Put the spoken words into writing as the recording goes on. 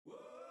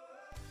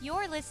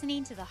You're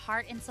listening to the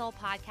Heart and Soul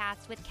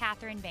podcast with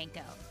Katherine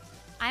Banco.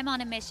 I'm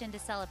on a mission to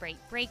celebrate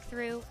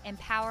breakthrough,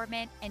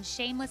 empowerment, and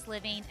shameless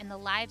living in the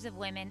lives of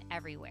women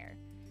everywhere.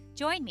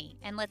 Join me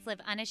and let's live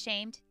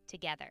unashamed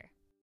together.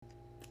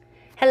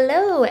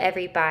 Hello,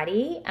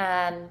 everybody.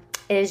 It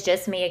is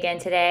just me again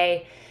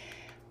today.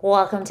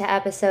 Welcome to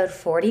episode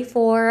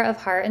 44 of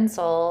Heart and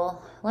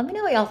Soul. Let me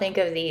know what y'all think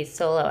of these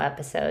solo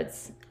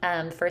episodes.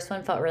 The first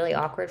one felt really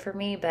awkward for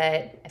me,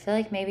 but I feel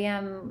like maybe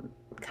I'm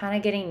kind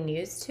of getting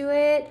used to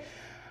it.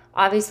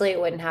 Obviously,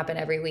 it wouldn't happen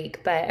every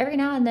week, but every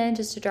now and then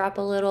just to drop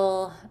a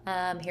little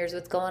here's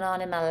what's going on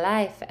in my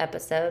life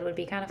episode would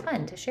be kind of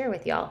fun to share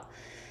with y'all.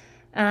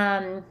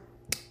 All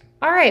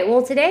right,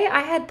 well, today I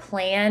had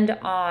planned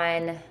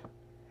on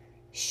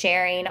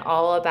sharing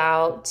all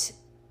about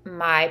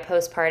my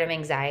postpartum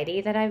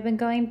anxiety that I've been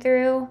going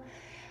through,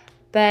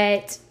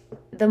 but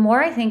the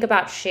more I think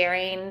about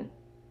sharing,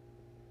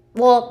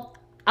 well,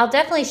 I'll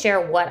definitely share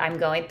what I'm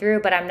going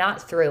through, but I'm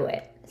not through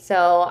it.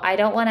 So I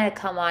don't want to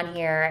come on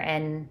here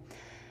and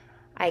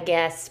I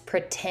guess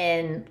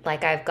pretend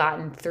like I've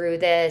gotten through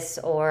this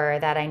or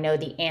that I know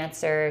the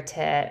answer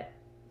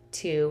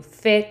to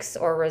fix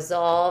or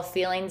resolve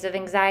feelings of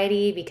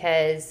anxiety,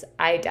 because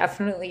I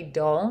definitely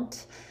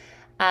don't.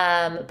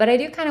 But I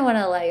do kind of want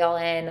to let y'all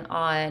in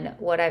on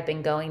what I've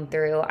been going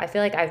through. I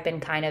feel like I've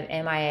been kind of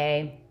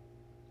MIA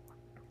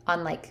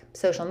on like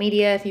social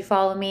media, if you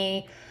follow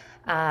me,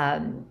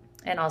 and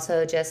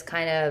also just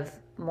kind of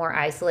more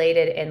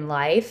isolated in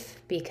life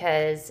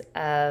because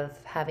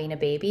of having a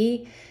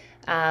baby.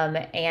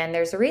 And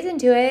there's a reason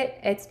to it.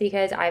 It's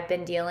because I've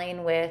been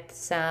dealing with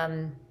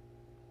some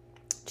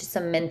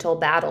mental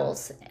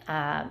battles.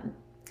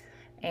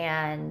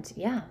 And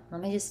yeah,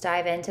 let me just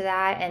dive into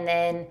that. And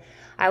then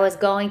I was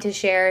going to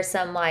share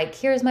some like,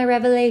 here's my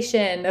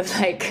revelation of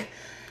like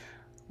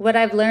what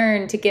I've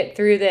learned to get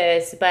through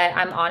this, but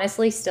I'm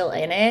honestly still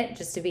in it,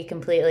 just to be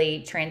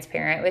completely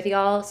transparent with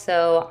y'all.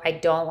 So I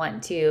don't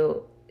want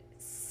to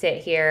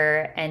sit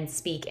here and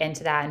speak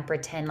into that and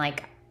pretend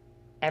like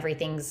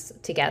everything's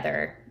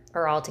together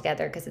or all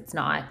together, because it's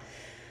not.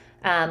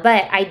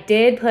 But I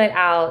did put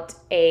out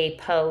a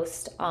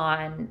post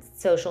on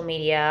social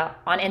media,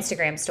 on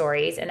Instagram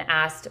stories, and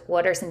asked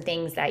what are some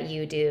things that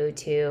you do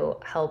to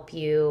help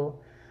you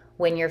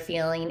when you're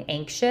feeling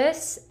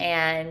anxious.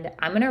 And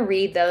I'm going to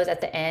read those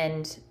at the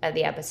end of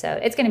the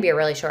episode. It's going to be a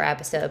really short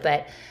episode,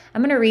 but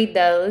I'm going to read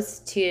those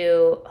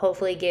to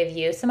hopefully give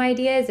you some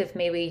ideas if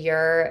maybe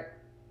you're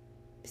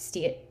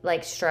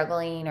like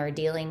struggling or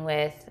dealing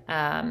with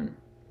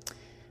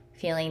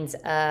feelings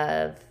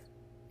of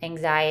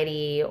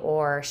anxiety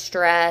or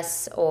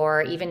stress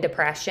or even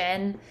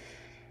depression.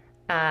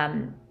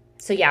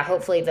 So yeah,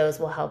 hopefully those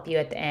will help you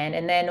at the end.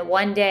 And then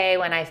one day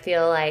when I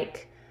feel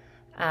like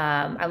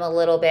I'm a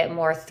little bit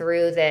more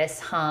through this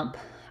hump,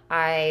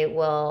 I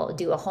will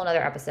do a whole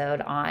nother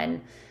episode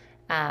on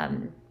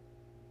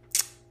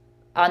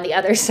the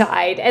other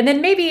side, and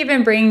then maybe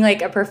even bring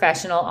like a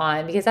professional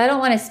on, because I don't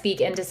want to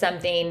speak into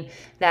something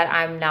that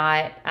I'm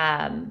not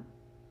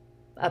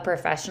a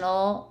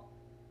professional.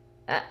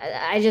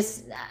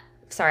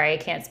 Sorry, I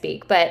can't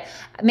speak, but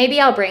maybe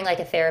I'll bring like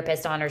a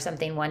therapist on or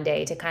something one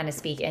day to kind of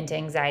speak into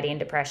anxiety and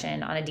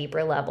depression on a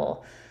deeper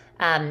level.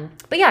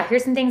 But yeah,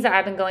 here's some things that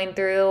I've been going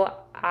through.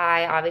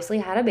 I obviously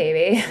had a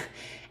baby,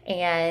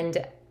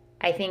 and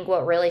I think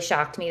what really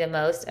shocked me the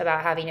most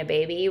about having a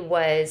baby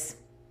was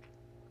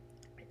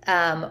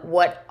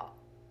what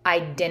I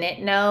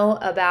didn't know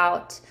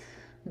about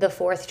the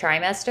fourth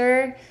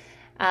trimester.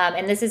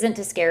 And this isn't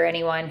to scare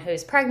anyone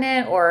who's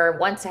pregnant or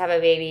wants to have a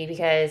baby,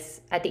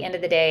 because at the end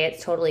of the day,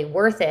 it's totally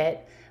worth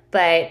it.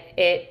 But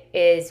it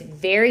is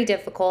very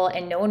difficult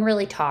and no one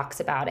really talks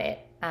about it.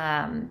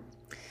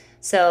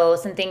 So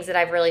some things that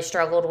I've really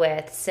struggled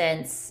with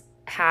since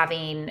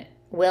having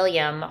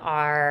William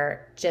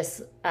are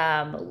just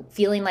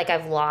feeling like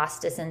I've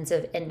lost a sense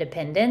of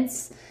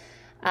independence.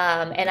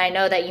 And I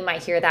know that you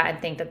might hear that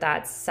and think that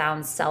that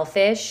sounds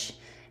selfish.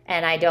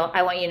 And I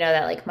want you to know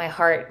that like my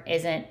heart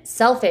isn't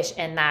selfish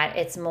in that.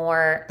 It's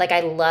more like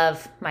I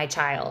love my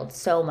child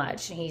so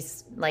much.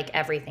 He's like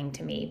everything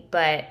to me.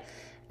 But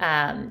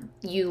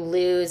you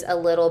lose a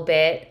little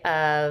bit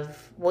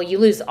you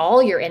lose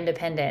all your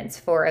independence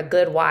for a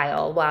good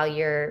while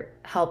you're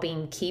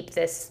helping keep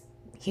this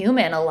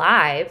human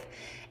alive.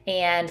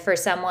 And for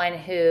someone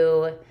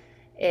who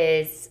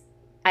is,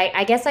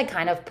 I guess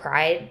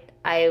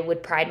I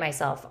would pride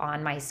myself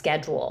on my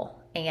schedule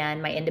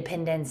and my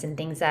independence and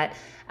things that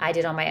I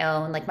did on my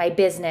own, like my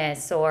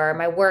business or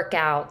my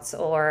workouts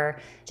or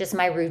just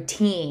my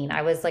routine.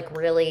 I was like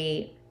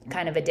really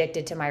kind of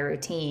addicted to my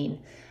routine.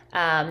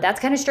 That's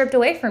kind of stripped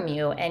away from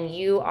you, and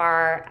you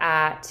are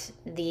at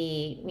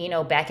the,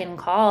 beck and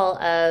call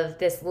of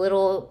this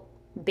little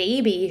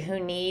baby who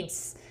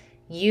needs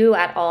you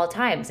at all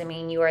times. I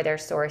mean, you are their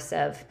source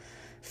of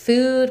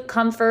food,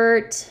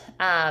 comfort,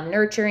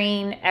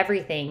 nurturing,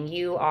 everything.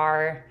 You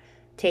are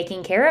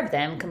taking care of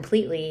them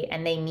completely,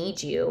 and they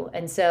need you.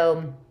 And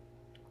so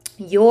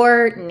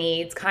your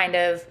needs kind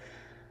of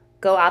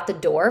go out the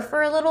door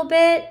for a little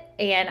bit.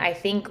 And I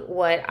think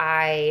what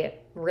I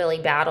really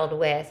battled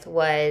with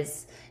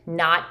was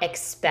not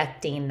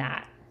expecting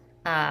that.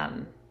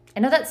 I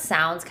know that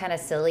sounds kind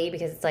of silly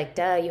because it's like,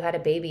 duh, you had a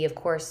baby. Of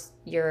course,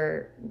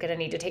 you're going to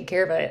need to take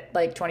care of it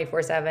like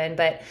 24/7.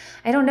 But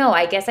I don't know.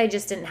 I guess I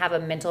just didn't have a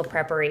mental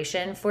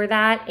preparation for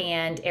that.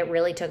 And it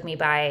really took me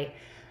by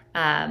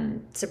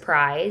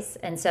surprise.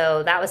 And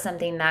so that was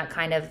something that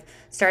kind of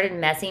started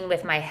messing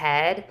with my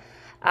head.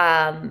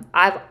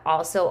 I've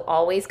also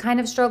always kind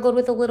of struggled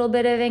with a little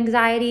bit of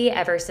anxiety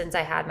ever since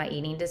I had my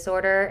eating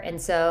disorder. And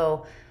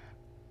so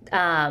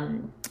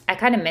I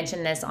kind of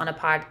mentioned this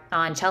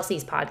on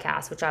Chelsea's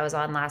podcast, which I was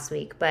on last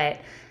week, but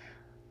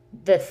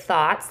the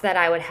thoughts that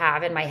I would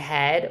have in my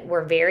head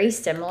were very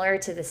similar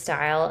to the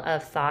style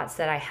of thoughts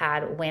that I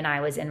had when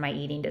I was in my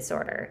eating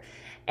disorder.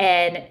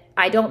 And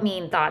I don't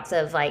mean thoughts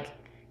of like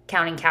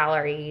counting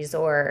calories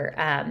or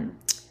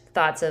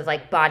thoughts of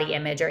like body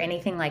image or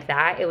anything like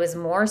that. It was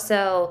more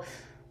so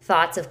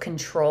thoughts of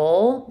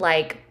control.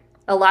 Like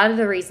a lot of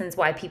the reasons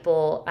why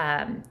people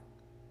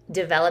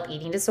develop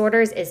eating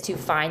disorders is to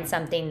find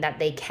something that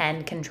they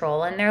can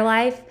control in their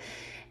life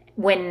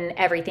when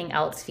everything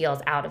else feels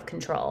out of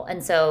control.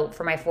 And so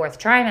for my 4th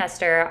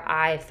trimester,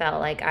 I felt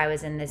like I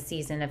was in this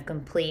season of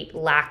complete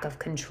lack of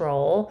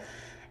control.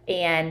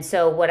 And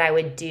so what I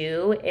would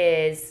do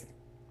is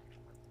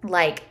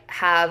like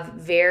have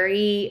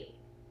very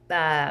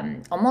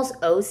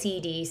almost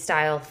OCD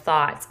style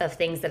thoughts of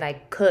things that I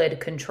could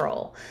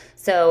control.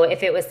 So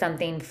if it was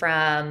something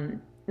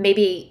from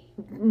maybe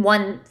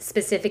one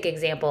specific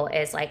example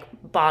is like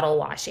bottle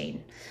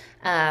washing.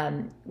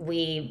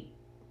 We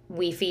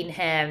feed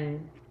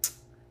him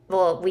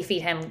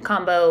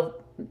combo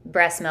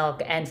breast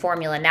milk and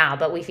formula now,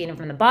 but we feed him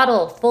from the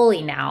bottle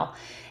fully now.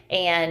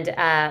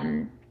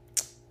 And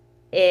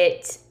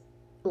it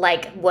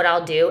like what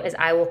I'll do is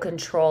I will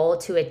control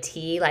to a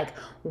T like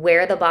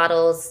where the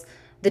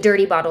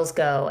dirty bottles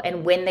go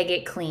and when they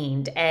get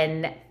cleaned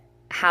and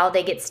how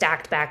they get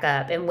stacked back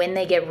up and when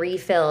they get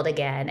refilled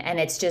again. And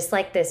it's just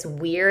like this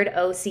weird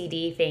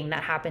OCD thing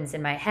that happens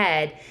in my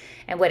head.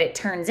 And what it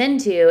turns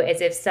into is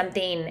if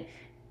something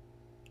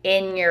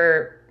in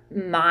your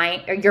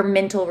mind or your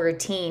mental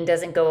routine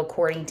doesn't go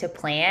according to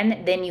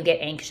plan, then you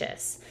get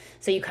anxious.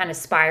 So you kind of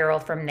spiral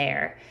from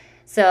there.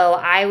 So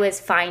I was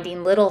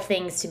finding little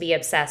things to be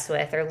obsessed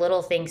with or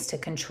little things to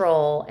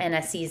control in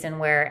a season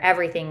where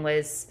everything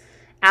was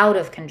out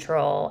of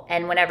control.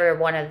 And whenever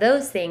one of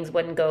those things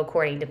wouldn't go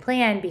according to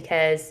plan,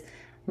 because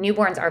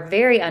newborns are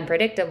very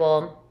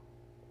unpredictable,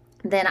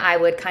 then I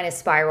would kind of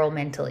spiral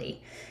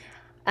mentally.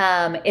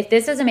 If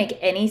this doesn't make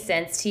any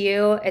sense to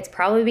you, it's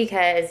probably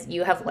because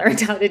you have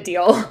learned how to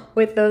deal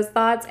with those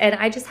thoughts. And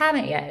I just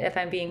haven't yet, if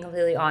I'm being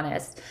completely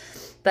honest.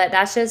 But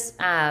that's just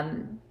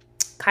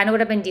kind of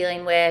what I've been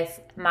dealing with.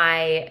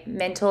 My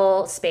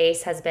mental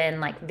space has been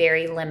like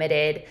very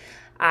limited.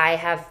 I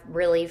have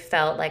really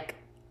felt like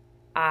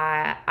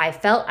I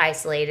felt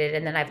isolated,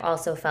 and then I've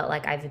also felt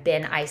like I've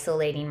been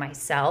isolating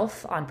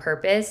myself on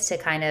purpose to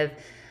kind of,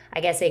 I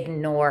guess,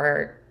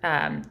 ignore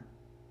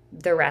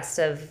the rest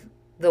of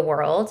the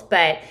world.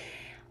 But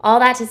all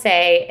that to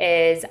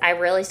say is I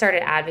really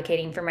started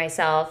advocating for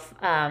myself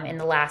in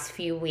the last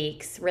few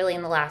weeks, really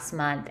in the last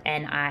month.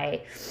 And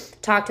I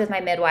talked with my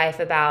midwife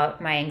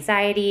about my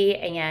anxiety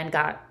and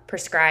got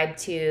prescribed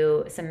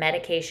to some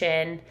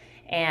medication.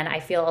 And I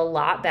feel a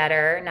lot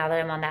better now that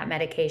I'm on that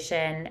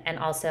medication, and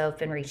also have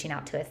been reaching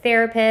out to a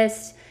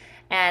therapist.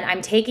 And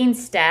I'm taking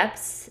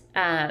steps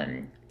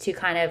to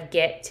kind of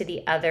get to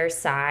the other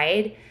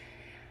side.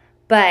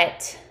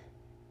 But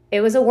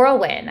it was a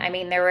whirlwind. I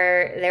mean, there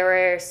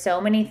were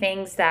so many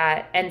things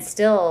that, and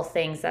still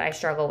things that I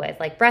struggle with.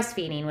 Like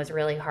breastfeeding was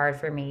really hard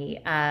for me.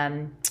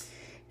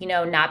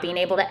 Not being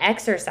able to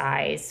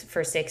exercise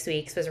for 6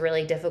 weeks was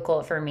really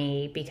difficult for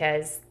me,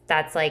 because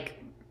that's like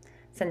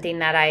something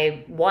that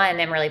I, one,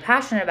 am really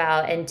passionate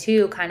about, and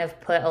two, kind of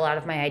put a lot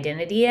of my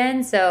identity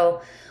in.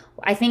 So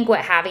I think what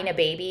having a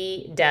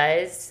baby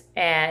does,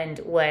 and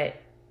what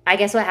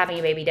having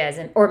a baby does,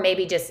 or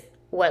maybe just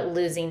what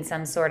losing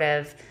some sort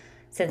of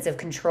sense of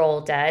control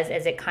does,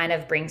 is it kind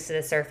of brings to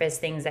the surface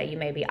things that you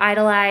maybe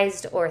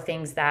idolized or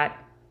things that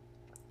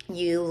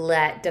you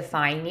let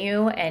define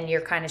you, and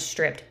you're kind of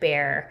stripped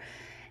bare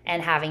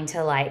and having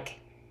to like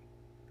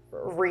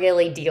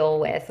really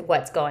deal with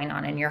what's going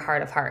on in your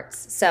heart of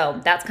hearts.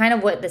 So that's kind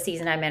of what the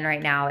season I'm in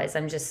right now is.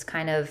 I'm just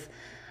kind of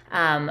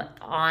on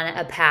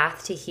a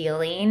path to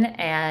healing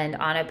and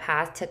on a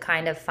path to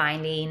kind of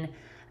finding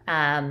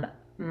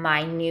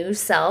my new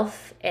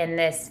self in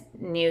this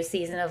new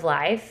season of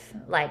life,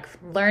 like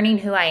learning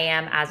who I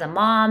am as a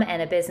mom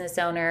and a business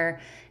owner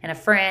and a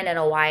friend and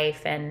a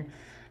wife and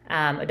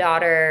a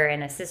daughter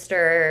and a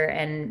sister,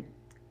 and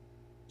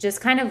just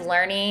kind of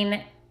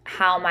learning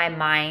how my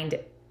mind,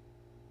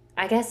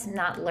 I guess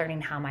not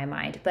learning how my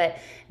mind, but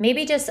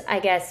maybe just, I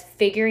guess,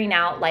 figuring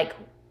out like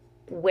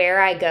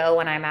where I go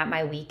when I'm at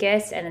my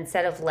weakest, and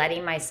instead of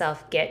letting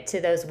myself get to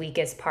those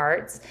weakest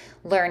parts,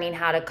 learning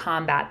how to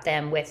combat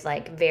them with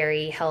like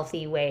very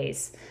healthy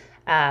ways.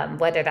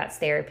 whether that's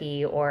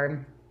therapy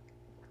or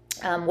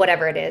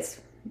whatever it is,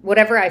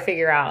 whatever I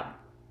figure out,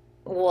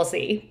 we'll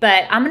see.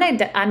 But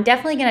I'm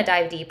definitely gonna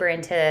dive deeper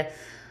into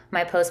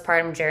my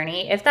postpartum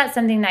journey if that's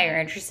something that you're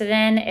interested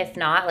in. If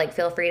not, like,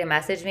 feel free to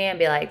message me and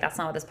be like, that's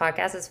not what this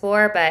podcast is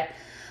for. But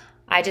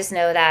I just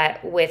know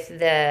that with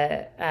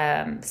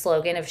the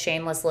slogan of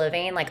shameless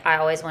living, like, I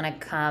always want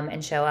to come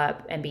and show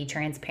up and be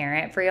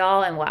transparent for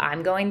y'all and what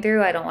I'm going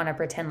through. I don't want to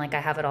pretend like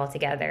I have it all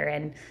together.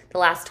 And the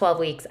last 12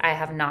 weeks, I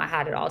have not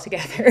had it all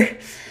together.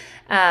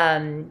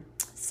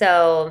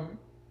 So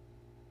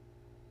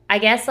I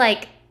guess,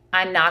 like,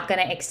 I'm not going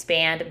to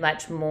expand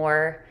much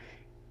more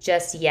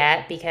just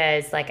yet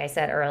because, like I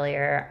said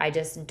earlier, I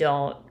just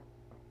don't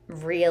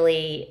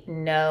really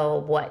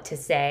know what to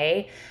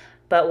say.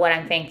 But what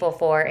I'm thankful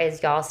for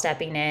is y'all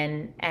stepping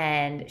in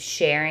and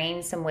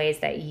sharing some ways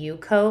that you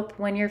cope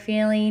when you're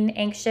feeling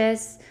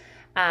anxious.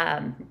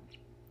 And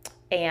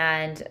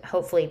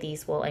hopefully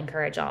these will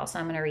encourage y'all. So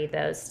I'm going to read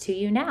those to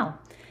you now.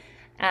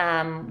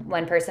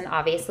 One person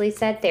obviously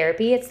said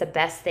therapy. It's the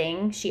best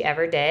thing she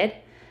ever did.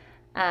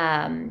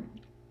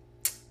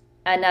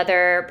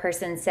 Another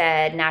person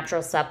said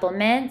natural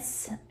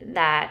supplements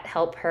that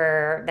help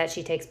her, that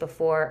she takes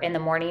before, in the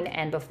morning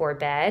and before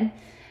bed.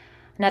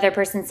 Another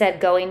person said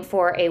going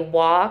for a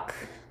walk,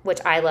 which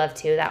I love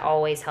too. That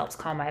always helps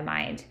calm my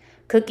mind.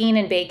 Cooking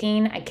and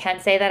baking, I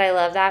can't say that I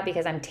love that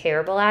because I'm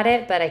terrible at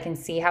it, but I can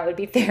see how it would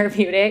be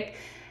therapeutic.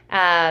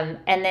 And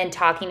then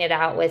talking it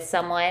out with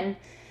someone,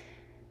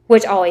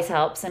 which always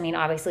helps. I mean,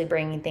 obviously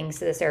bringing things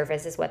to the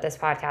surface is what this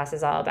podcast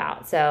is all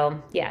about.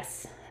 So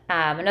yes.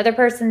 Another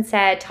person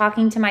said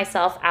talking to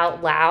myself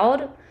out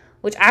loud,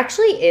 which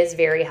actually is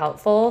very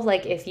helpful.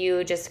 Like, if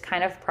you just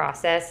kind of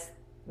process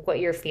what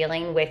you're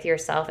feeling with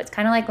yourself, it's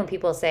kind of like when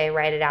people say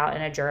write it out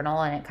in a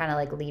journal and it kind of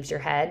like leaves your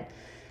head.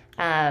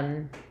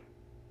 That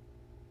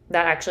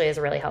actually is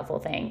a really helpful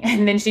thing.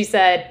 And then she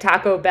said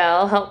Taco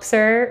Bell helps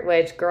her,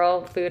 which,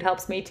 girl, food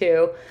helps me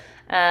too.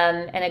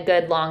 And a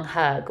good long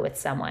hug with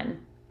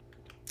someone.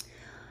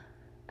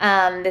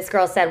 This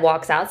girl said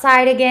walks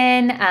outside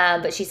again,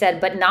 but she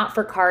said, but not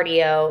for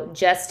cardio,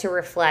 just to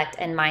reflect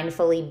and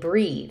mindfully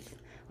breathe,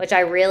 which I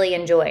really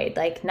enjoyed.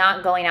 Like,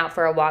 not going out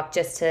for a walk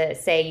just to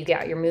say you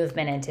got your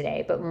movement in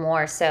today, but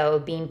more so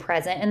being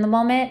present in the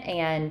moment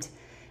and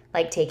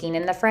like taking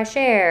in the fresh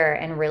air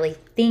and really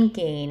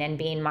thinking and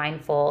being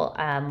mindful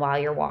while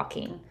you're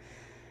walking.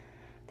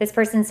 This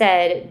person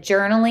said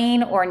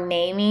journaling or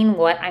naming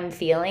what I'm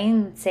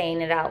feeling,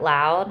 saying it out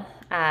loud.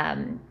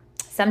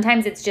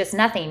 Sometimes it's just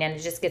nothing and it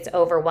just gets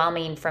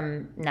overwhelming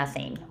from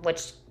nothing,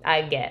 which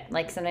I get.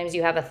 Like, sometimes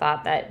you have a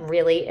thought that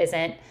really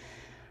isn't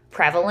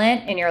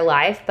prevalent in your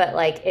life, but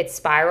like it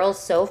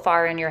spirals so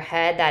far in your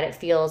head that it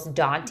feels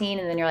daunting.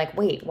 And then you're like,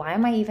 wait, why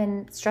am I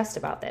even stressed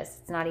about this?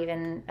 It's not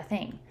even a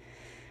thing.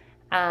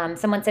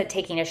 Someone said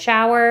taking a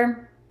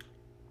shower,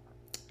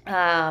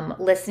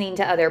 listening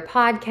to other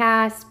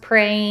podcasts,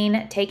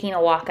 praying, taking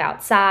a walk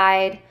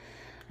outside.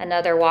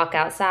 Another walk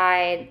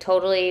outside,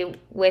 totally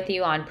with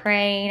you on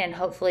praying. And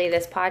hopefully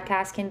this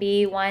podcast can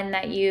be one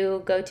that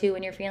you go to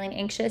when you're feeling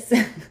anxious.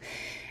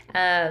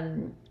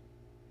 Another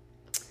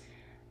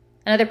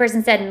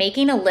person said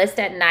making a list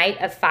at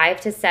night of 5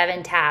 to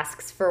 7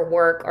 tasks for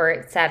work or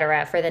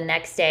etc. for the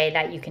next day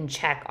that you can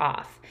check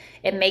off.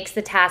 It makes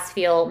the tasks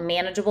feel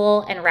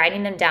manageable, and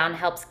writing them down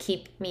helps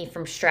keep me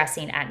from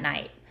stressing at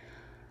night.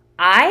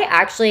 I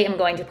actually am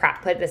going to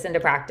put this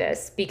into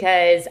practice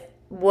because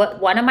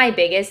one of my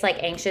biggest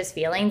like anxious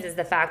feelings is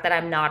the fact that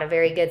I'm not a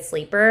very good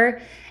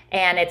sleeper,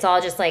 and it's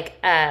all just like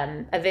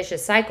a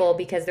vicious cycle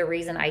because the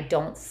reason I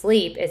don't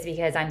sleep is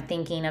because I'm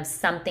thinking of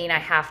something I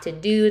have to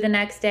do the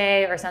next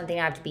day or something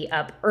I have to be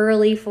up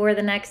early for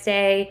the next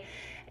day.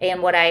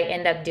 And what I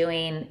end up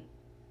doing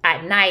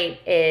at night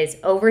is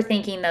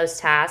overthinking those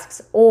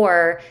tasks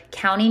or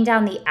counting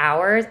down the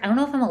hours. I don't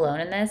know if I'm alone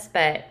in this,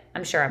 but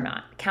I'm sure I'm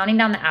not. Counting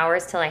down the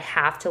hours till I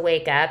have to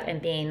wake up and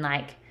being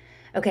like,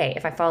 okay,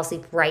 if I fall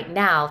asleep right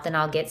now, then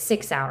I'll get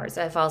 6 hours.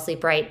 If I fall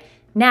asleep right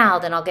now,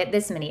 then I'll get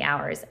this many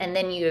hours. And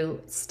then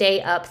you stay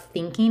up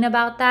thinking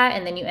about that,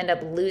 and then you end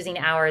up losing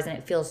hours, and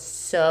it feels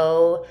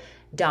so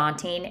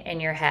daunting in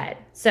your head.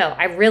 So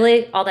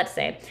all that to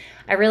say,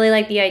 I really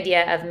like the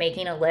idea of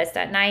making a list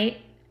at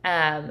night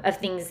of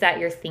things that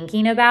you're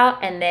thinking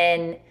about and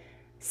then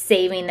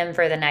saving them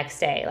for the next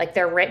day. Like,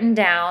 they're written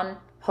down.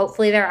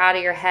 Hopefully they're out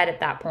of your head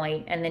at that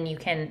point, and then you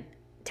can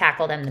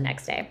tackle them the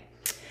next day.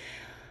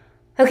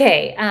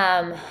 Okay,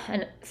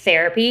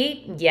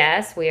 therapy,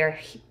 yes, we are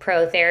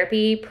pro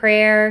therapy.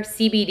 Prayer,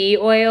 CBD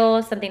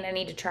oil, something I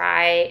need to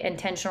try.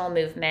 Intentional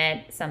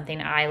movement,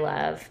 something I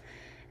love.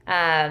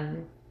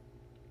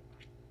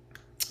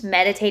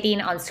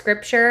 Meditating on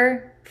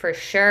scripture, for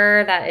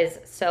sure, that is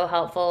so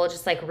helpful.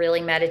 Just like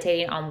really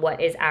meditating on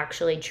what is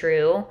actually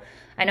true.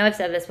 I know I've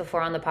said this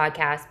before on the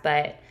podcast,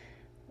 but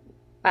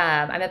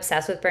I'm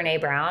obsessed with Brené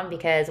Brown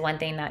because one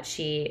thing that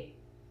she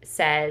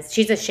says,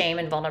 she's a shame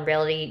and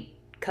vulnerability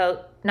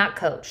coach.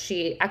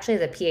 She actually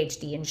has a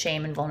PhD in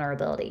shame and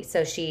vulnerability.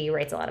 So she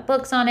writes a lot of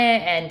books on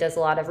it and does a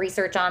lot of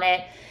research on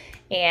it.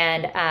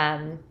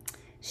 And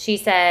she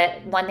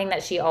said one thing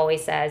that she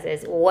always says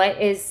is,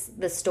 what is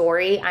the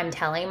story I'm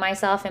telling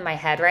myself in my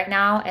head right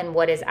now and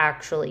what is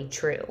actually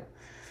true?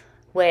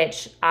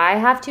 Which I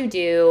have to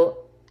do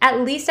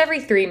at least every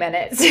 3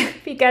 minutes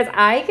because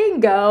I can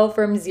go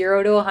from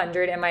 0 to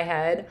 100 in my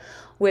head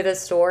with a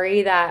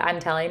story that I'm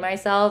telling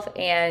myself,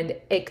 and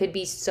it could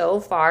be so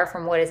far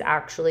from what is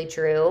actually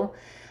true.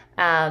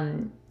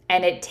 And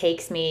it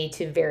takes me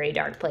to very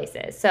dark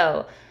places.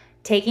 So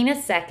taking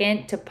a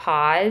second to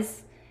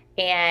pause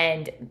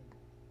and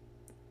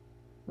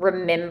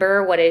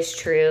remember what is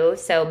true.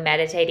 So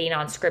meditating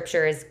on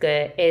scripture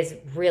is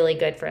really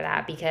good for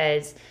that,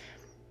 because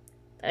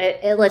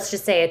let's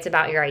just say it's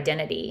about your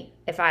identity.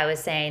 If I was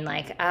saying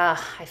like,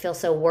 I feel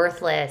so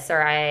worthless,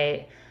 or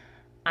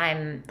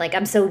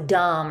I'm so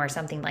dumb or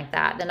something like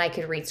that, then I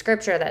could read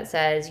scripture that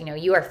says,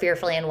 you are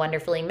fearfully and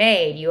wonderfully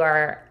made. You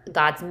are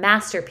God's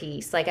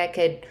masterpiece. Like I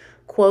could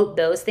quote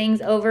those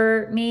things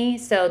over me.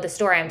 So the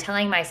story I'm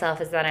telling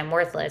myself is that I'm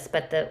worthless,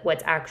 but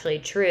what's actually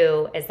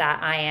true is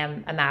that I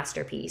am a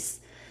masterpiece.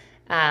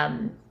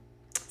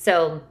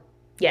 So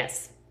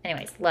yes,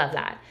 anyways, love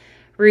that.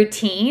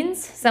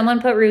 Routines.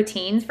 Someone put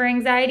routines for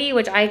anxiety,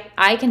 which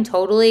I can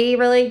totally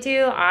relate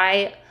to.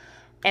 I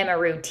am a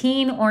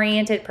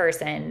routine-oriented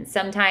person,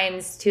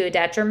 sometimes to a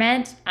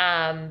detriment.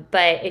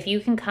 But if you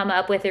can come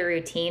up with a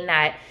routine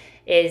that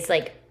is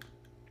like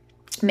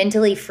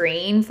mentally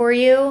freeing for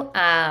you,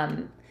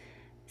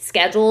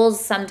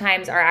 schedules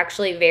sometimes are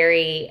actually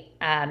very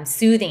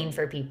soothing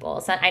for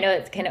people. So I know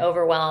it can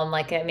overwhelm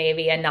like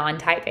maybe a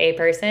non-type A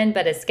person,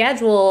 but a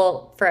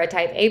schedule for a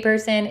type A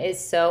person is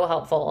so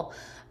helpful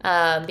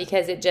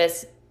because it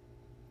just,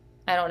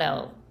 I don't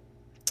know,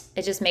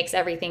 it just makes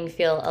everything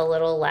feel a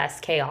little less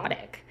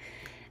chaotic.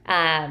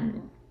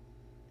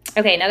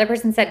 Okay, another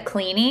person said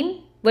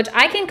cleaning, which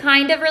I can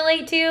kind of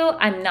relate to.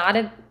 I'm not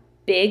a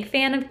big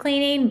fan of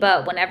cleaning,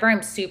 but whenever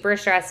I'm super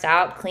stressed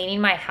out,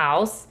 cleaning my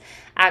house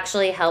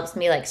actually helps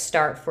me like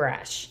start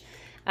fresh.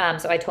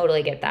 So I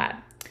totally get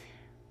that.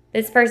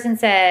 This person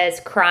says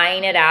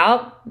crying it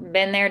out.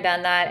 Been there,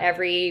 done that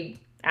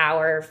every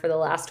hour for the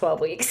last 12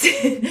 weeks.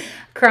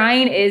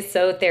 Crying is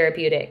so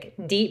therapeutic.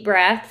 Deep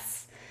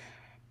breaths,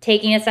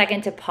 taking a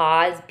second to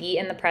pause, be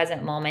in the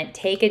present moment,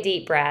 take a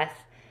deep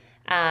breath,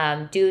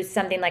 do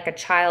something like a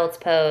child's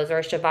pose or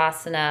a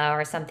shavasana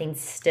or something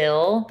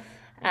still.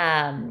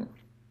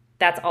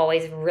 That's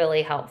always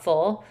really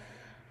helpful.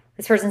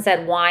 This person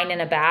said wine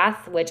in a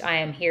bath, which I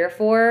am here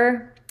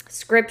for.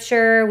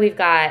 Scripture, we've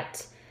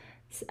got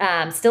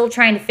still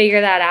trying to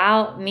figure that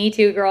out. Me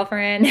too,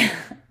 girlfriend.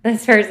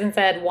 This person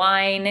said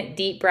wine,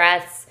 deep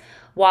breaths,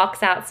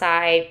 walks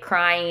outside,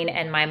 crying,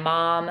 and my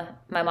mom.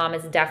 My mom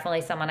is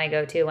definitely someone I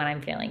go to when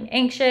I'm feeling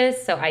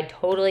anxious, so I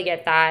totally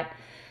get that.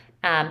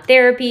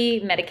 Therapy,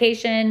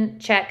 medication,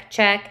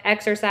 check.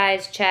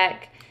 Exercise,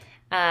 check.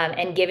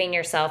 And giving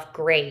yourself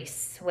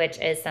grace, which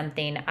is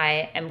something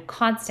I am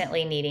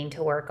constantly needing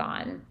to work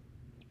on.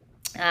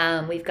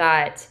 We've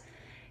got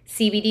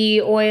CBD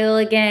oil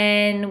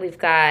again. We've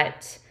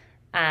got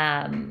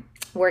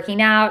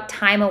working out,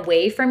 time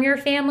away from your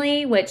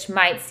family, which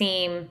might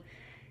seem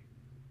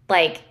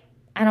like,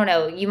 I don't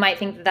know, you might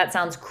think that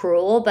sounds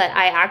cruel, but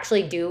I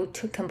actually do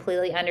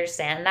completely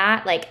understand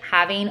that. Like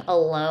having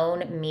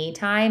alone me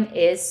time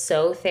is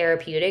so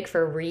therapeutic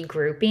for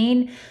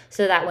regrouping,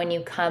 so that when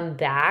you come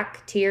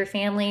back to your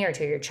family or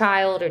to your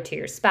child or to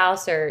your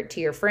spouse or to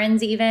your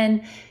friends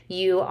even,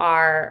 you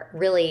are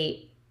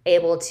really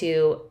able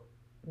to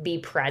be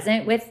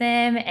present with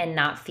them and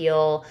not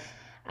feel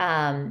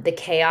the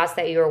chaos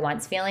that you were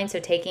once feeling. So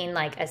taking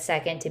like a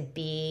second to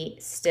be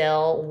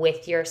still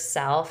with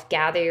yourself,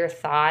 gather your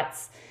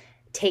thoughts,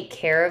 take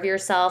care of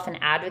yourself and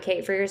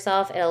advocate for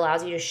yourself, it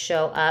allows you to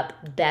show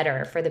up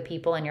better for the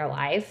people in your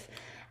life,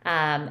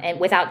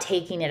 and without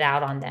taking it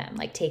out on them,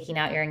 like taking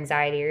out your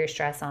anxiety or your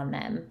stress on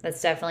them.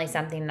 That's definitely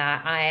something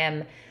that I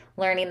am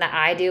learning that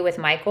I do with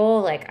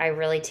Michael. Like I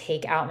really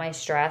take out my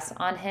stress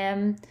on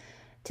him,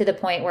 to the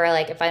point where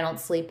like if I don't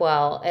sleep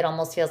well, it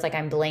almost feels like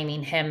I'm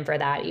blaming him for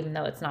that, even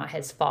though it's not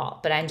his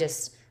fault. But I'm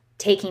just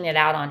taking it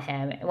out on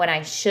him when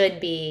I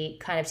should be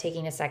kind of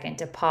taking a second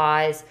to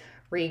pause,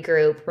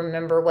 regroup,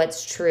 remember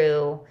what's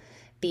true,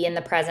 be in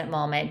the present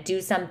moment,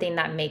 do something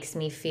that makes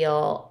me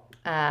feel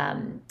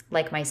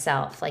like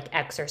myself, like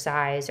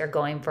exercise or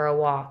going for a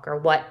walk or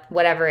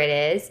whatever it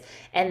is,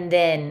 and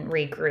then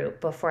regroup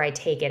before I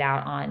take it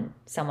out on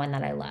someone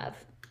that I love.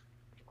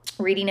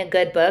 Reading a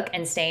good book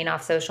and staying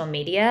off social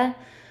media.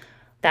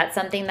 That's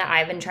something that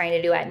I've been trying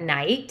to do at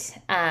night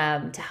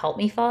to help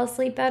me fall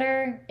asleep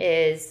better,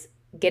 is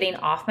getting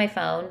off my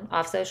phone,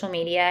 off social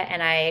media.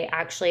 And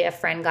a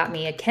friend got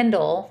me a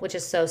Kindle, which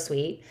is so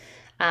sweet,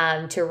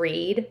 to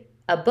read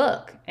a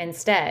book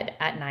instead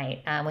at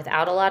night,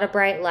 without a lot of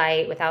bright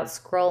light, without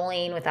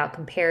scrolling, without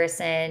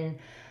comparison.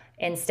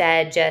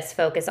 Instead, just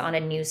focus on a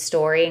new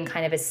story and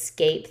kind of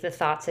escape the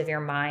thoughts of your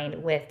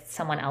mind with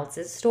someone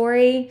else's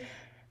story.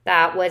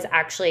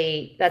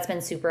 That's been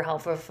super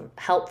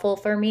helpful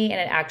for me. And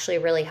it actually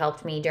really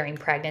helped me during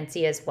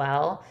pregnancy as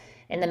well.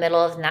 In the middle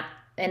of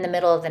in the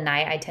middle of the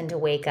night, I tend to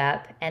wake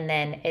up and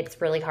then it's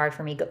really hard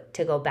for me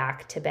to go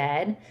back to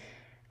bed.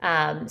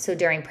 So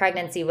during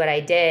pregnancy, what I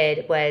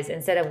did was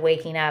instead of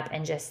waking up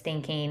and just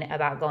thinking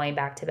about going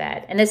back to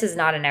bed, and this is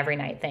not an every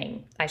night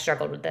thing. I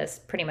struggled with this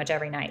pretty much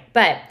every night,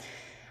 but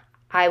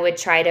I would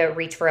try to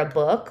reach for a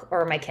book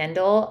or my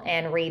Kindle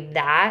and read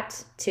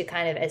that to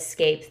kind of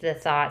escape the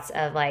thoughts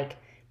of like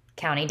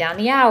counting down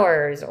the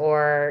hours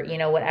or,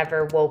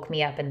 whatever woke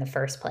me up in the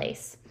first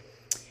place.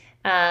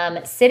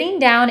 Sitting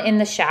down in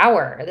the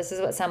shower. This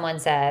is what someone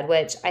said,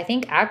 which I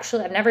think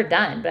actually I've never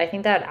done, but I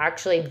think that would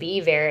actually be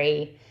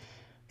very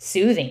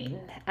soothing.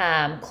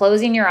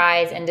 Closing your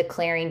eyes and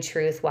declaring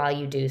truth while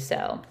you do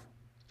so.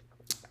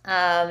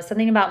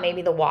 Something about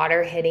maybe the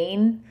water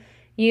hitting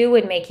you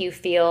would make you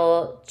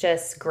feel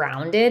just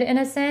grounded in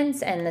a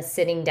sense, and the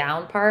sitting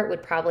down part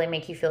would probably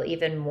make you feel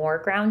even more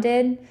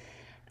grounded.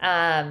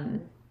 So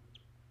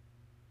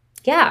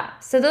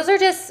those are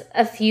just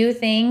a few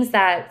things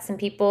that some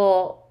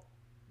people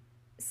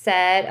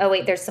said. Oh,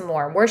 wait, there's some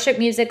more. Worship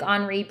music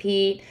on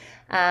repeat,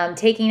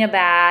 taking a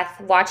bath,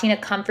 watching a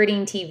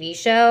comforting TV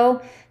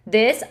show.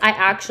 This I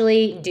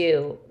actually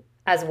do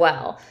as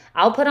well.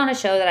 I'll put on a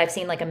show that I've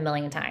seen like a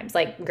million times,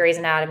 like Grey's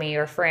Anatomy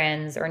or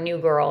Friends or New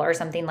Girl or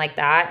something like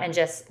that, and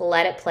just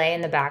let it play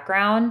in the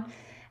background,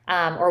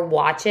 or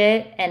watch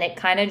it. And it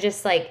kind of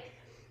just like,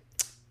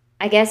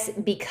 I guess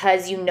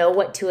because you know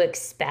what to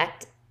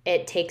expect,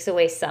 it takes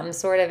away some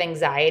sort of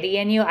anxiety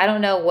in you. I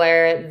don't know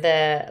where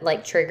the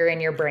like trigger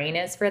in your brain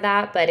is for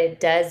that, but it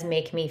does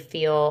make me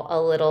feel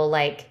a little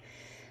like,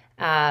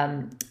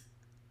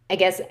 I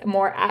guess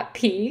more at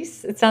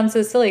peace. It sounds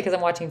so silly because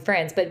I'm watching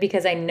Friends, but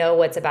because I know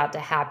what's about to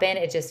happen,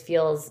 it just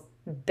feels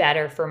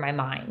better for my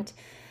mind.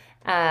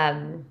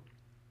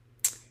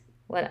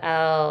 What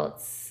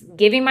else?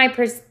 Giving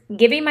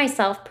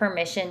myself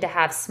permission to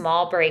have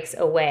small breaks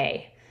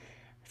away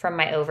from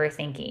my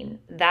overthinking.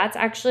 That's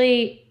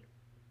actually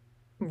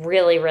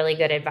really, really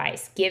good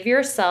advice. Give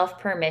yourself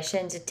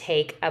permission to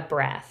take a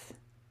breath,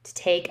 to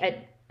take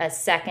a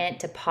second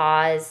to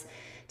pause,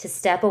 to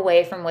step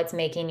away from what's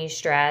making you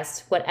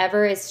stressed.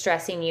 Whatever is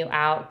stressing you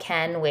out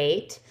can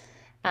wait.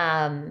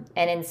 And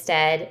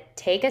instead,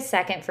 take a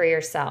second for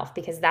yourself,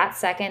 because that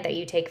second that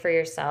you take for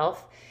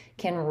yourself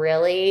can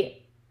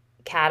really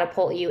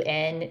catapult you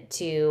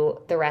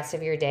into the rest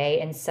of your day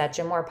in such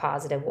a more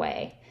positive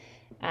way.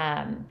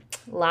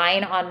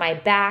 Lying on my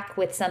back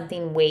with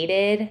something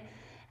weighted.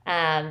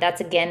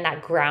 That's again,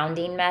 that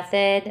grounding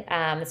method.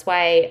 That's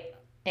why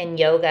in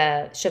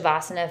yoga,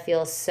 Shavasana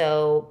feels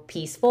so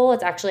peaceful.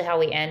 It's actually how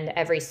we end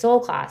every soul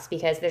class,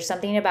 because there's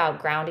something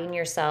about grounding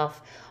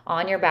yourself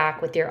on your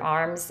back with your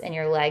arms and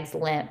your legs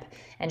limp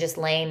and just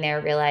laying there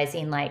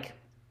realizing like,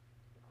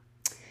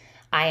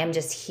 I am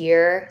just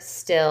here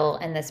still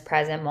in this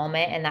present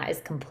moment, and that is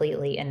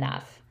completely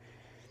enough.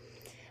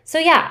 So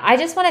yeah, I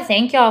just want to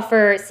thank y'all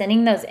for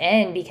sending those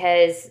in,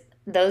 because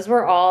those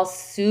were all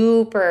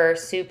super,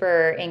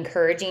 super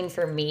encouraging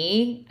for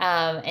me.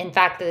 In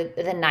fact,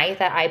 the night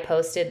that I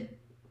posted,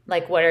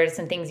 like, what are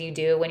some things you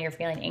do when you're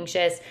feeling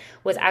anxious,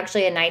 was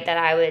actually a night that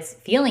I was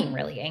feeling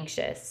really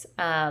anxious.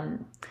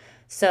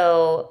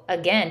 So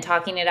again,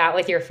 talking it out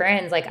with your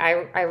friends, like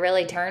I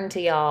really turned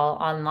to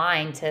y'all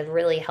online to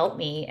really help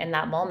me in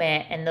that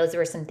moment. And those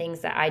were some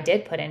things that I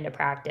did put into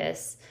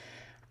practice.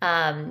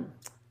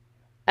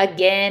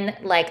 Again,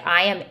 like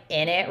I am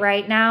in it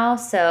right now.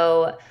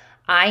 So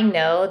I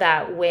know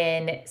that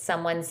when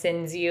someone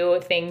sends you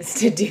things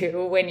to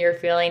do when you're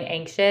feeling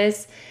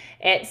anxious,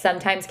 it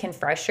sometimes can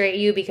frustrate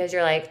you because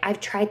you're like, I've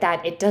tried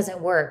that. It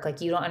doesn't work.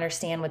 Like, you don't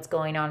understand what's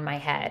going on in my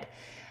head.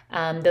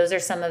 Those are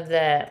some of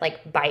the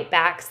like bite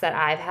backs that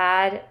I've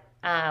had.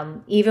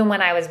 Even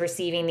when I was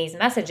receiving these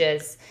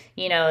messages,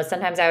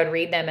 sometimes I would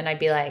read them and I'd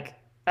be like,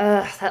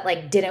 ugh, that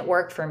like didn't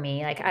work for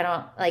me. Like, I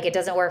don't like, it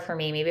doesn't work for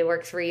me. Maybe it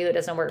works for you. It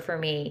doesn't work for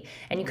me.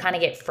 And you kind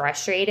of get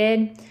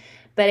frustrated.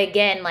 But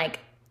again, like,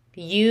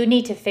 you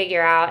need to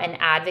figure out and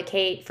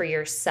advocate for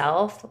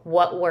yourself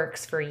what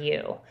works for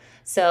you.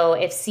 So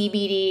if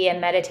CBD and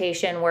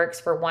meditation works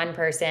for one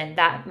person,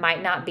 that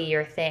might not be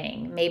your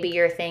thing. Maybe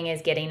your thing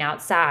is getting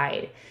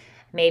outside.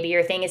 Maybe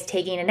your thing is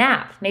taking a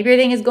nap. Maybe your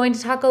thing is going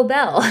to Taco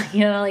Bell,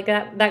 like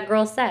that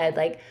girl said.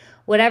 Like,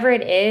 whatever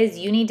it is,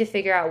 you need to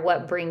figure out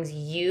what brings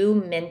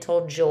you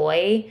mental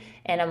joy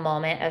in a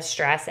moment of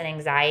stress and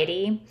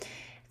anxiety.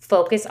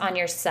 Focus on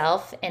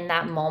yourself in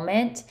that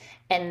moment,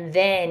 and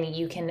then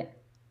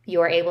you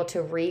are able to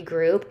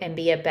regroup and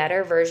be a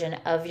better version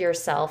of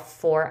yourself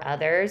for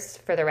others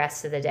for the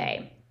rest of the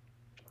day.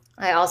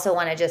 I also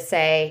want to just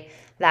say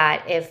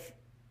that if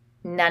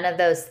none of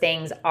those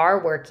things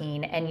are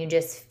working and you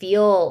just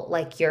feel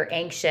like you're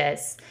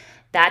anxious,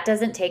 that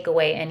doesn't take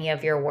away any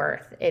of your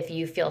worth. If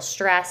you feel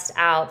stressed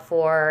out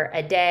for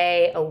a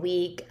day, a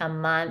week, a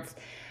month,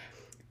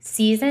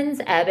 seasons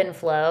ebb and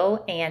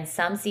flow, and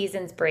some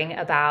seasons bring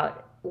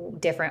about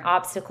different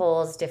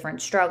obstacles, different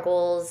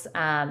struggles,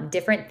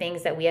 different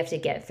things that we have to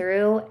get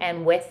through.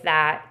 And with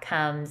that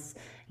comes,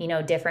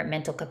 different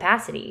mental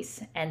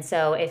capacities. And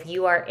so if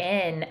you are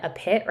in a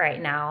pit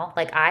right now,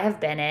 like I have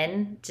been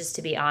in, just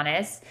to be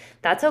honest,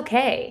 that's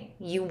okay.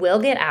 You will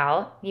get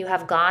out. You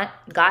have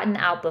gotten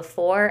out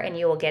before, and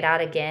you will get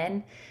out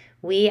again.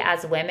 We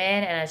as women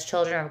and as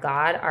children of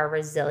God are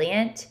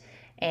resilient,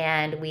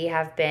 and we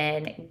have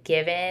been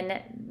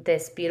given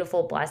this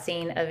beautiful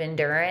blessing of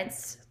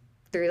endurance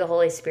through the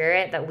Holy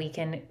Spirit that we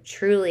can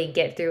truly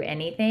get through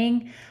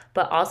anything.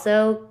 But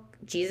also,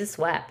 Jesus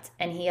wept,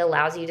 and he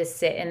allows you to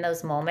sit in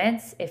those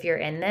moments if you're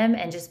in them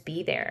and just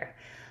be there.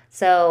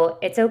 So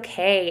it's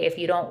okay if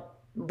you don't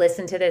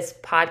listen to this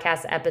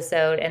podcast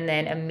episode and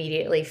then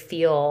immediately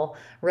feel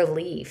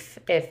relief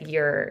if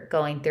you're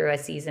going through a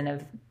season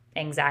of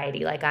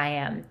anxiety like I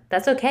am.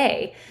 That's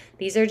okay.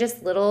 These are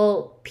just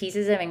little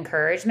pieces of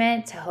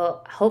encouragement to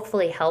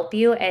hopefully help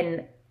you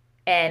and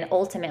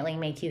ultimately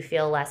make you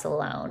feel less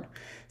alone.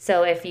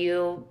 So if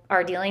you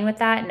are dealing with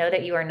that, know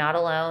that you are not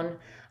alone.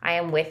 I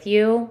am with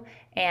you,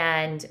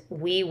 and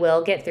we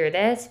will get through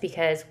this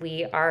because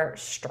we are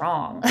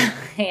strong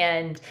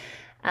and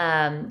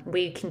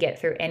we can get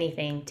through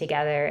anything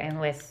together and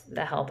with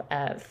the help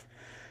of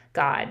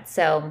God.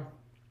 So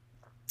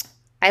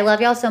I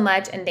love y'all so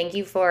much, and thank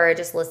you for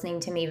just listening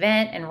to me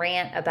vent and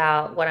rant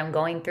about what I'm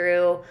going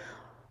through.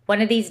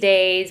 One of these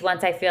days,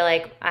 once I feel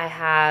like I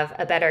have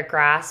a better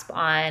grasp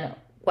on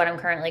what I'm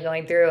currently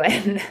going through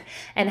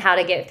and how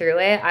to get through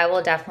it, I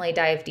will definitely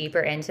dive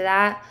deeper into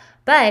that.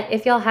 But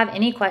if y'all have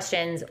any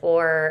questions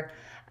or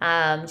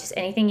just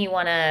anything you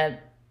want to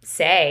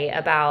say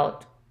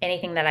about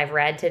anything that I've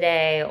read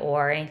today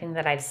or anything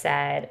that I've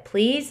said,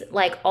 please,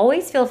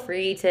 always feel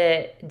free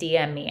to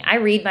DM me. I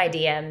read my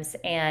DMs,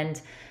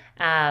 and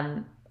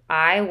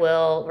I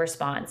will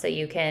respond. So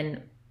you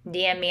can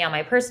DM me on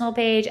my personal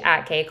page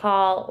at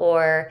KCall,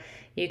 or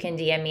you can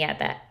DM me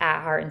at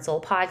Heart and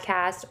Soul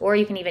Podcast, or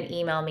you can even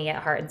email me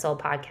at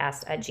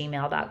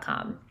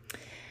heartandsoulpodcast@gmail.com.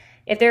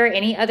 If there are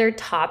any other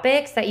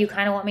topics that you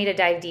kind of want me to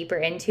dive deeper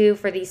into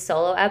for these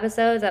solo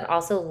episodes, I'd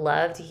also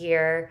love to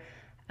hear.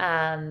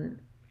 I'd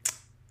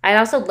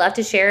also love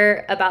to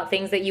share about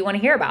things that you want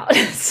to hear about.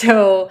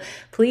 So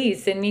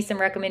please send me some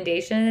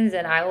recommendations,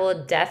 and I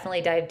will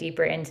definitely dive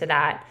deeper into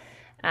that.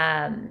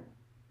 I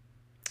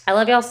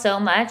love y'all so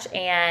much,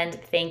 and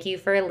thank you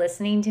for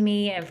listening to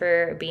me and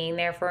for being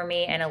there for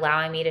me and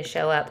allowing me to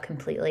show up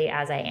completely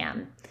as I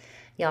am.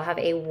 Y'all have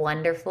a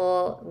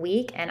wonderful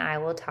week, and I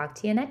will talk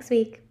to you next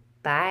week.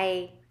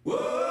 Bye.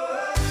 Whoa.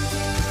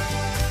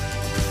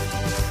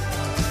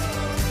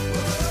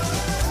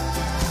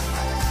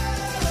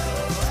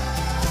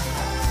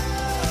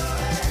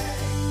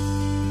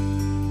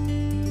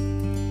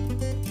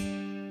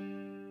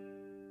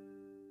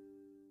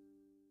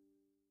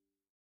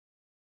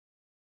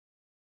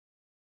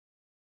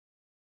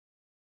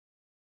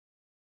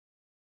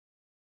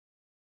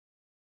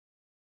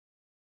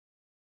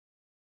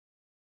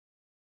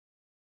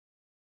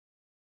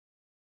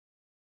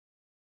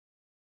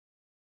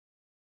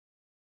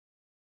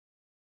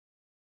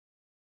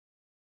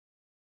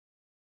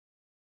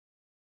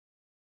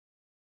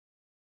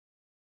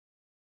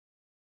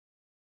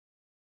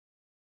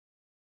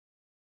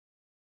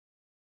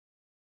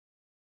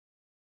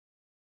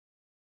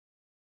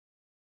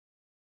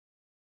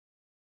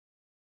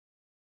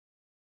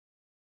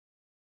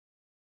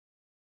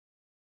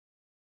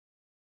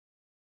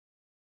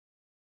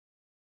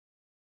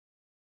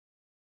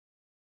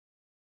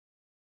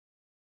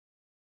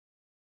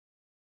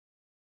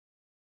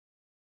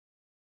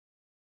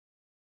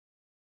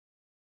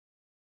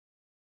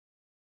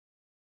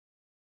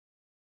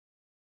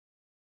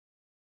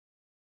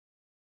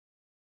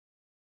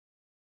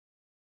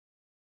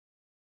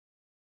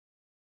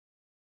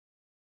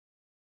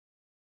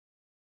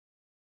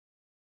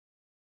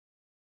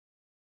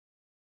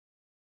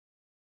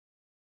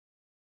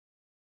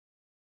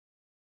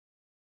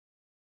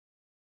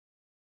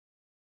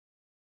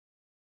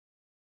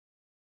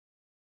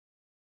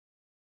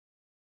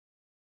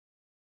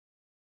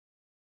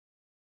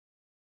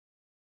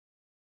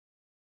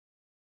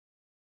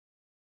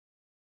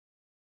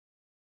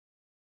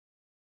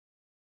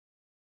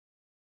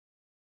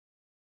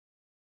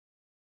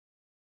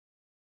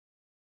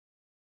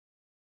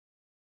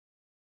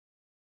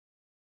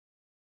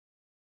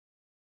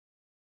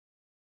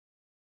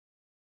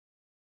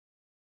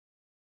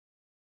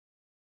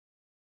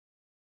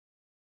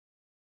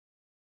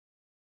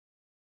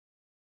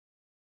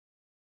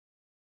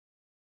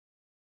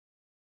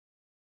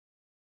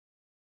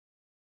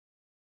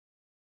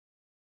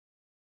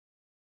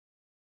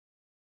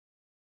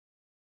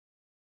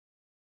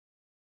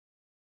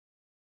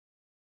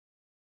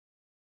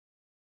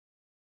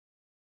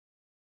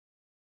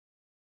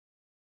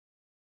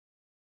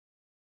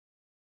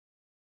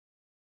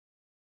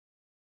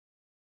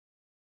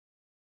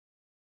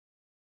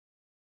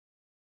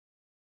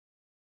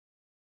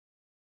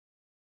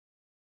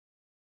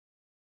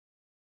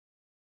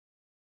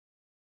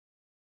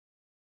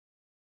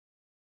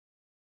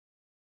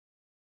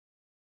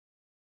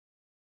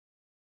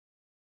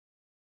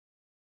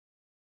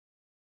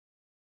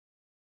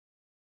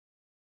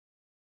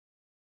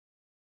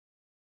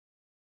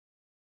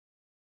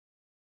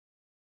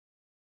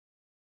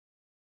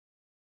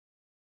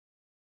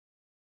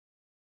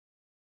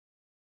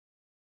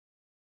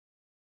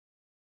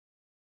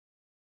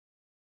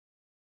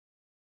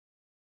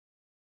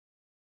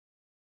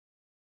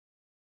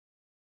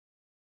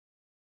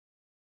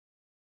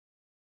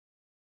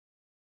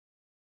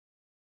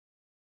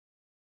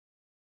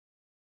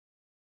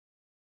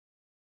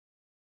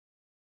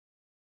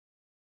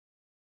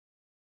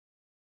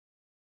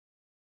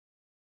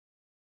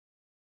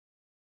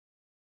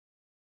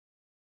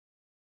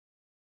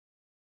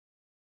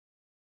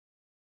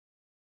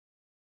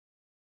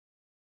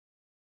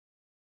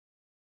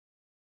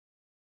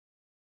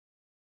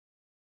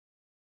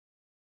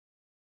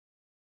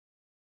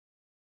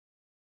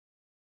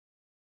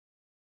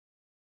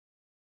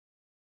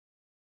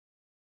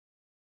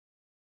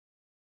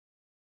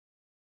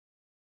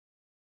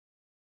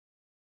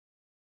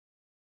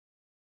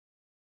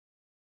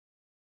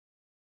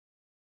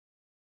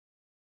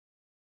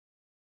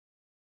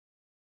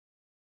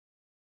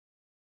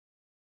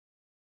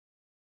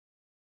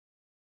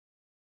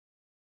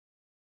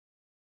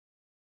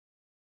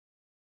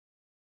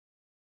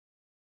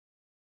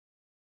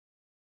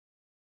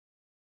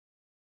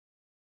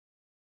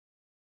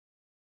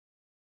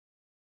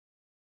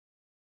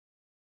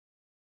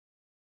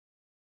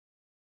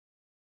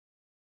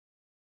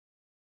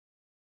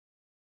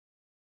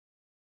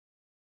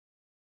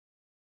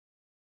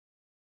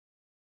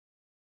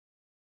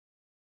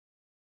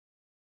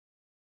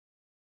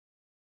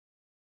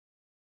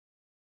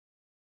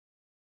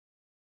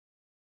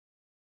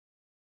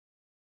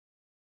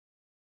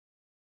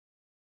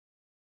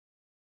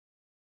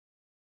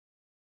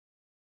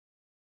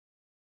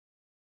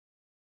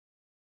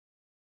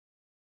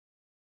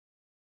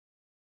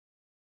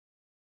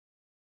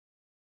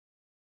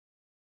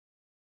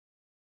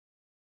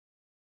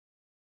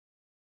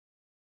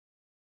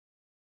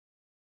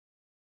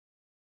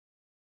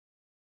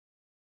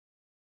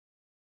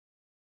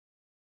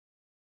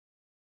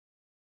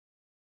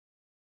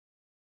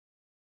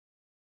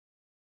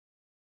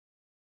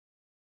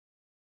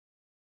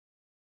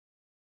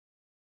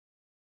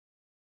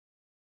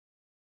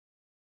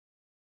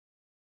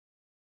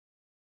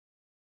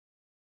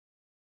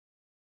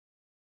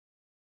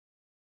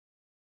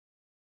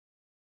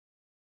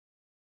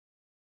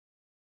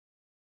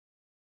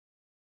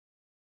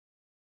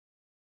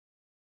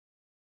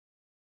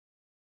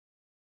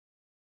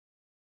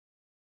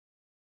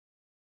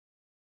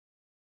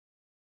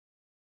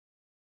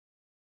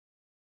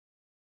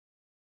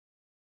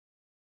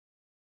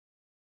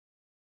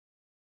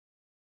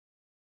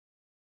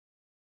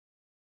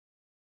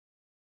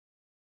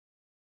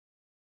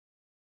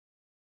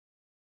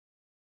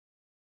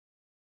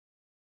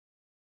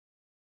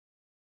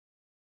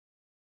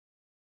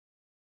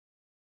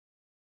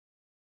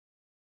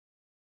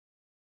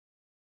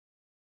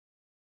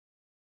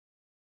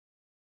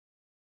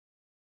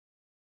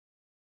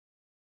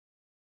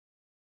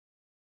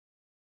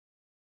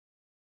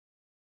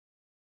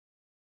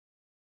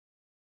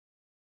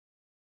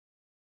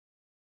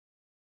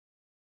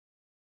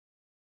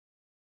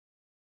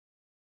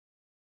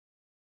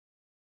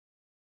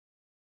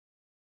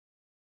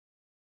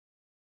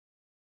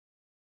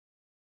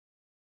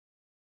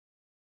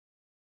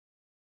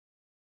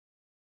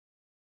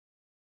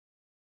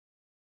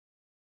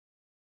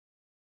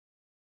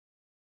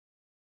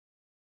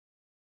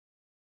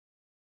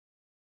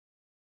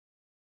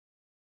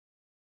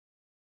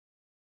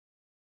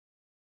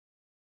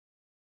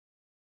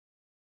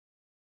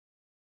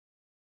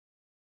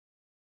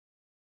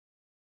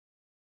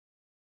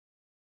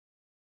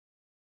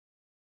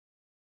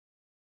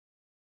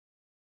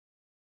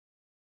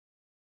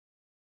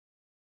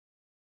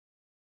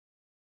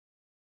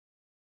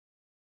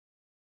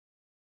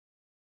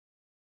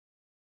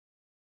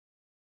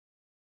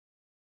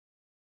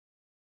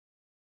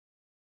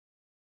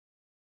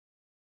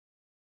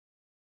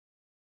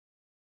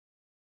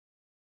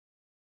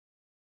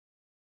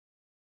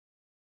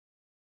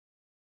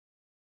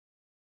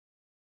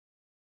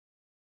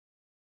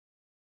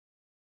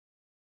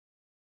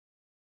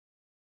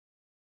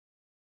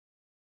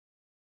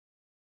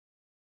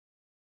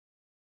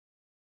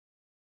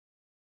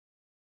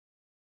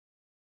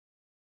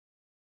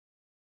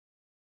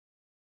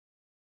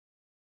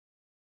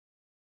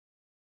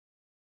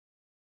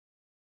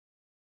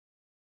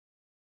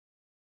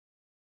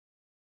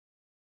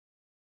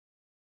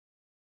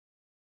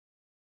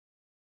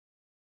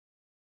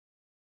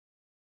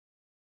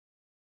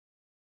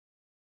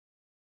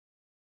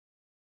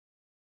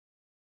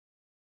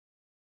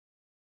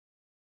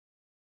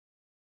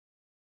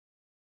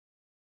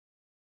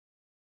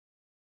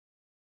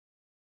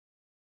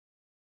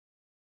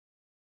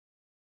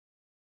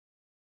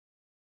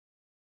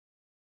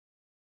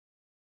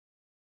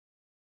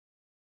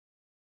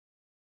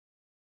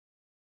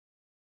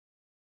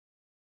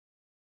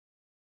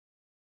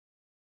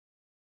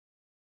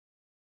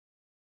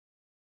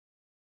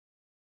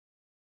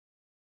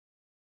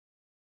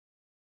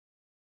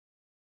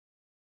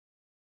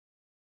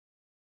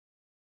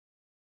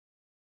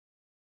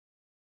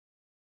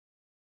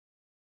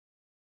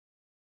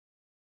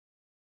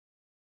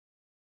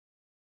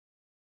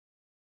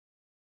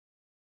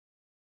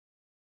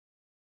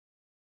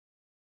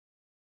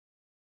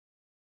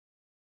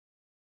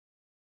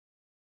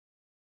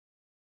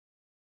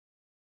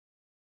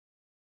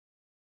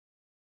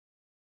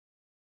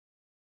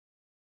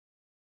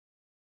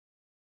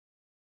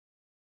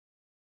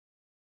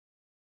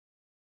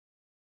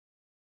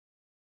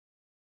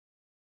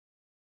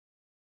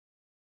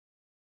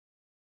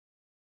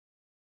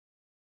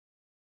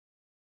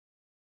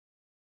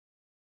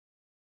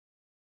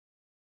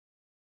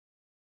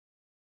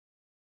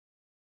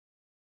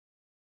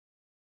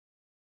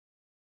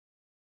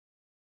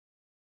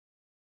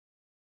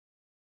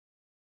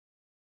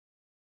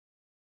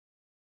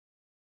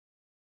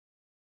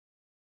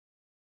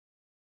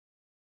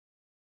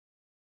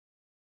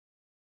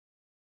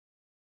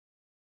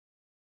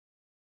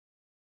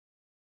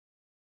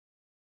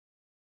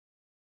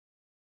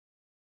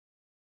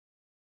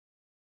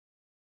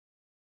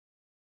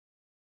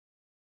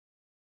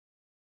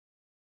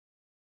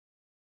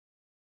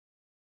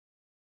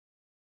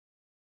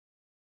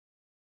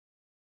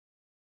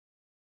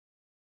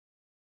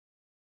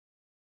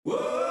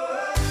 Whoa!